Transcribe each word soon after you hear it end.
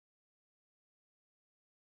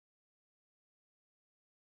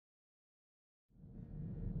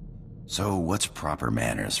So what's proper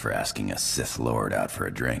manners for asking a Sith Lord out for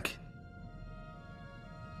a drink?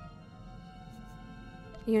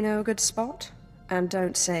 You know a good spot? And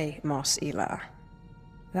don't say Mos Ela.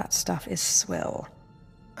 That stuff is swill.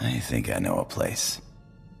 I think I know a place.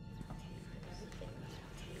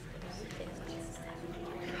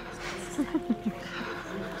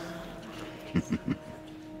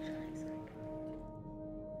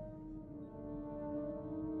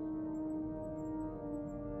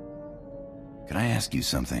 Can I ask you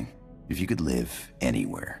something? If you could live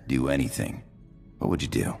anywhere, do anything, what would you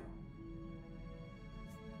do?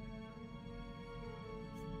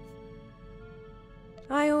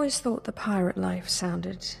 I always thought the pirate life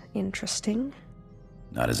sounded interesting.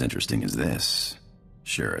 Not as interesting as this.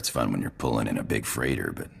 Sure, it's fun when you're pulling in a big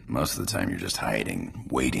freighter, but most of the time you're just hiding,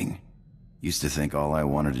 waiting. Used to think all I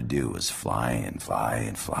wanted to do was fly and fly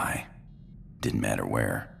and fly. Didn't matter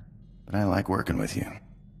where. But I like working with you.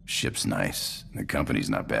 Ship's nice. The company's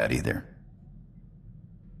not bad either.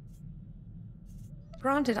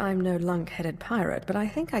 Granted, I'm no lunk-headed pirate, but I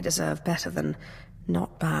think I deserve better than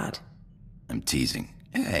not bad. I'm teasing.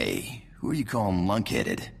 Hey, who are you calling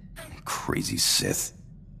lunk-headed? Crazy Sith.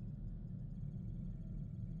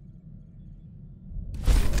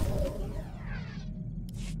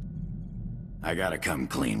 I gotta come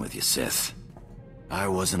clean with you, Sith. I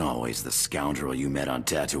wasn't always the scoundrel you met on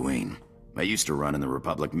Tatooine. I used to run in the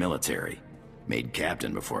Republic military. Made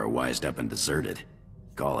captain before I wised up and deserted.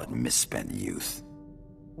 Call it misspent youth.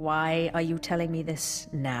 Why are you telling me this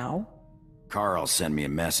now? Carl sent me a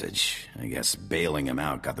message. I guess bailing him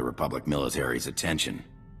out got the Republic military's attention.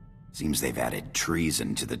 Seems they've added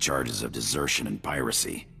treason to the charges of desertion and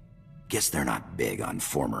piracy. Guess they're not big on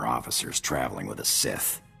former officers traveling with a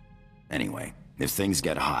Sith. Anyway, if things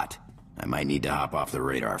get hot, I might need to hop off the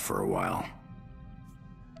radar for a while.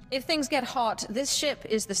 If things get hot, this ship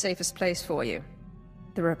is the safest place for you.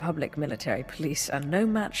 The Republic military police are no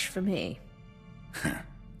match for me.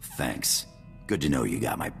 Thanks. Good to know you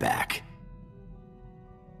got my back.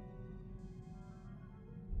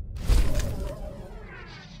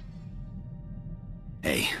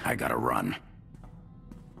 Hey, I gotta run.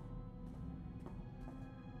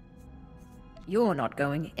 You're not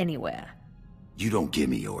going anywhere. You don't give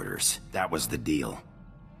me orders. That was the deal.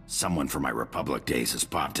 Someone from my Republic days has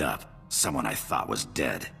popped up. Someone I thought was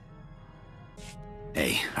dead.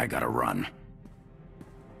 Hey, I gotta run.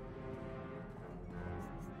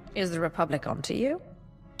 Is the Republic onto you?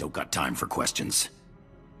 Don't got time for questions.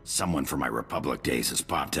 Someone from my Republic days has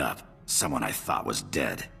popped up. Someone I thought was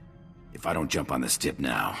dead. If I don't jump on this tip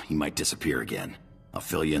now, he might disappear again. I'll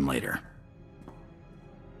fill you in later.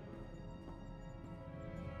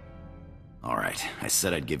 Alright, I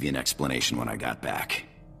said I'd give you an explanation when I got back.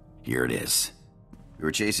 Here it is. We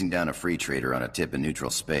were chasing down a free trader on a tip in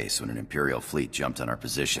neutral space when an Imperial fleet jumped on our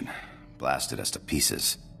position. Blasted us to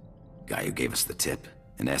pieces. Guy who gave us the tip,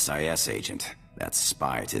 an SIS agent. That's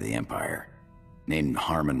spy to the Empire. Named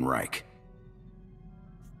Harmon Reich.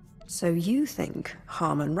 So you think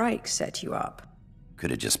Harmon Reich set you up?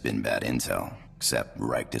 Could have just been bad intel, except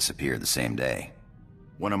Reich disappeared the same day.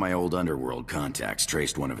 One of my old underworld contacts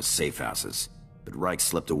traced one of his safe houses, but Reich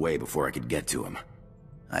slipped away before I could get to him.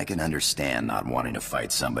 I can understand not wanting to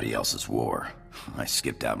fight somebody else's war. I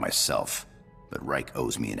skipped out myself, but Reich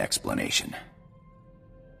owes me an explanation.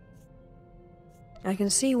 I can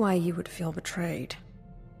see why you would feel betrayed.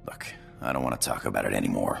 Look, I don't want to talk about it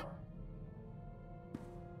anymore.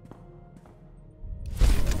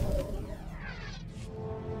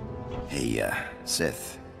 Hey,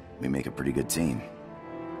 Sith, we make a pretty good team.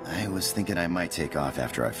 I was thinking I might take off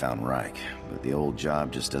after I found Reich, but the old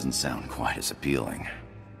job just doesn't sound quite as appealing.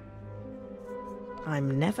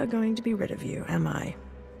 I'm never going to be rid of you, am I?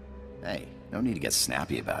 Hey, no need to get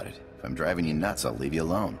snappy about it. If I'm driving you nuts, I'll leave you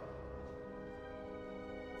alone.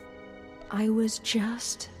 I was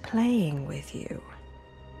just playing with you.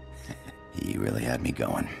 He really had me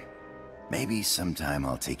going. Maybe sometime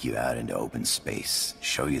I'll take you out into open space,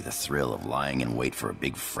 show you the thrill of lying in wait for a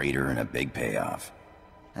big freighter and a big payoff.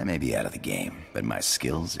 I may be out of the game, but my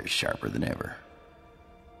skills are sharper than ever.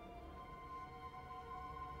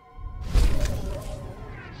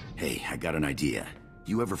 Hey, I got an idea.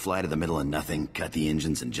 You ever fly to the middle of nothing, cut the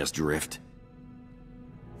engines, and just drift?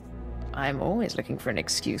 I'm always looking for an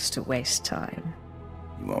excuse to waste time.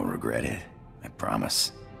 You won't regret it, I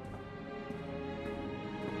promise.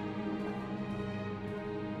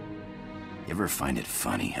 You ever find it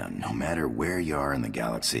funny how no matter where you are in the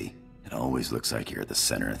galaxy, it always looks like you're at the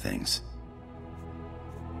center of things?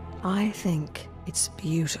 I think it's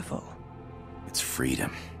beautiful. It's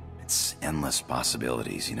freedom. It's endless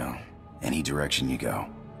possibilities, you know. Any direction you go.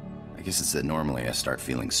 I guess it's that normally I start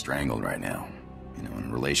feeling strangled right now. You know, in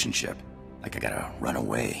a relationship. Like I gotta run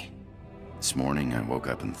away. This morning I woke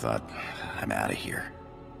up and thought, I'm out of here.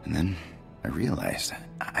 And then I realized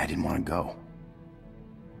I didn't want to go.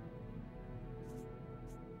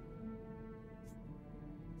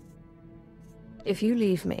 If you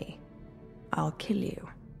leave me, I'll kill you.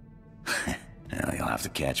 Well, you'll have to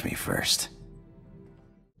catch me first.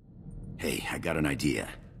 Hey, I got an idea.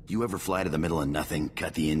 You ever fly to the middle of nothing,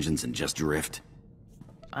 cut the engines, and just drift?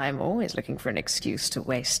 I'm always looking for an excuse to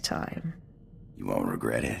waste time. You won't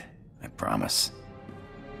regret it, I promise.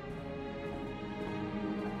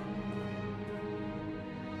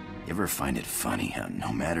 You ever find it funny how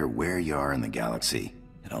no matter where you are in the galaxy,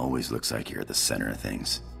 it always looks like you're at the center of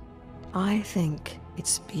things? I think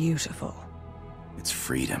it's beautiful. It's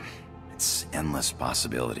freedom. It's endless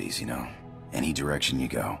possibilities, you know. Any direction you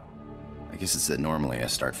go. I guess it's that normally I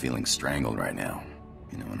start feeling strangled right now.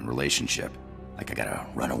 You know, in a relationship. Like I gotta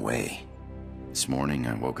run away. This morning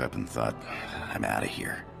I woke up and thought, I'm out of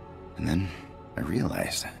here. And then I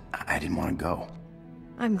realized I didn't want to go.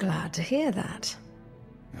 I'm glad to hear that.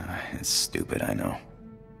 It's stupid, I know.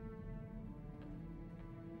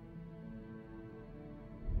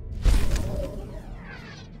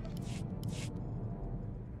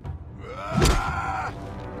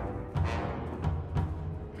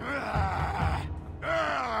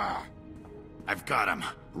 I've got him.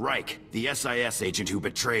 Reich, the SIS agent who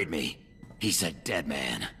betrayed me. He's a dead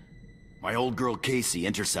man. My old girl Casey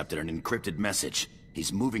intercepted an encrypted message.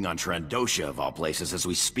 He's moving on Trandosha of all places as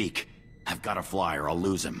we speak. I've got to fly or I'll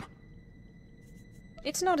lose him.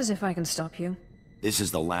 It's not as if I can stop you. This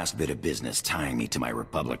is the last bit of business tying me to my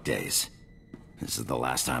Republic days. This is the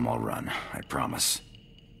last time I'll run, I promise.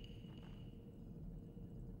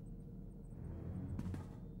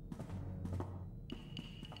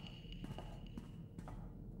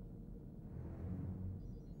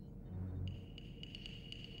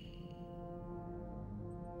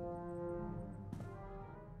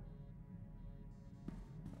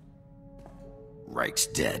 Reich's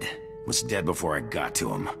dead. Was dead before I got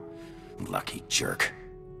to him. Lucky jerk.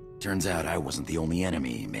 Turns out I wasn't the only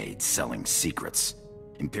enemy he made selling secrets.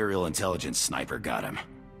 Imperial intelligence sniper got him.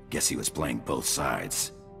 Guess he was playing both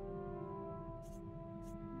sides.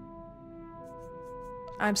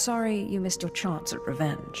 I'm sorry you missed your chance at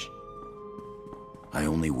revenge. I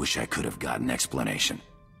only wish I could have got an explanation.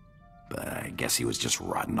 But I guess he was just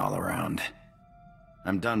rotten all around.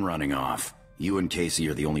 I'm done running off. You and Casey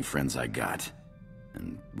are the only friends I got.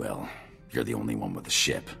 And, well, you're the only one with a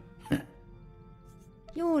ship.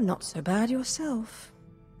 You're not so bad yourself.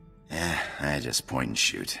 I just point and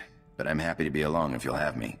shoot. But I'm happy to be along if you'll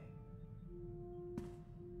have me.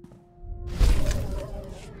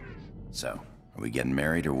 So, are we getting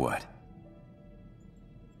married or what?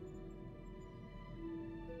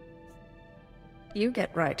 You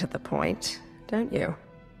get right to the point, don't you?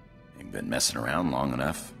 You've been messing around long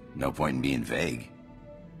enough. No point in being vague.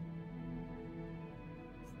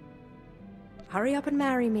 Hurry up and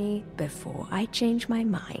marry me before I change my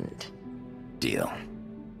mind. Deal.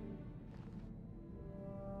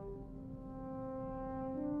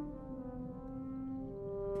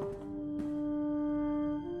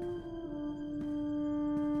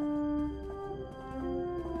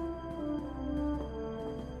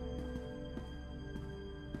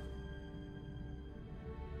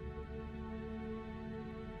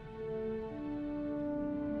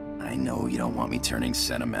 I know you don't want me turning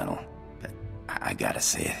sentimental, but I gotta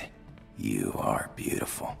say it. You are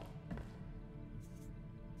beautiful.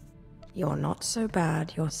 You're not so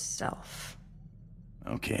bad yourself.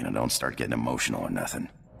 Okay, now don't start getting emotional or nothing.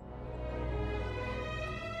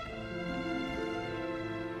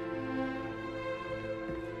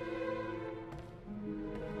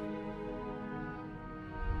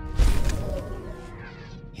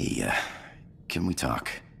 Hey, can we talk?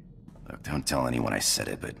 Look, don't tell anyone I said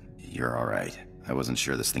it, but you're alright. I wasn't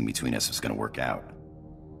sure this thing between us was gonna work out.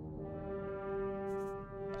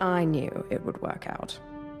 I knew it would work out.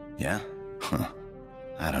 Yeah? Huh.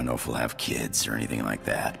 I don't know if we'll have kids or anything like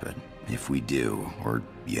that, but if we do, or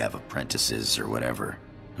you have apprentices or whatever,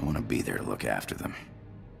 I want to be there to look after them.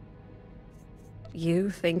 You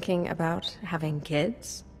thinking about having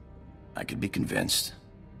kids? I could be convinced.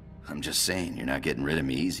 I'm just saying, you're not getting rid of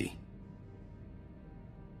me easy.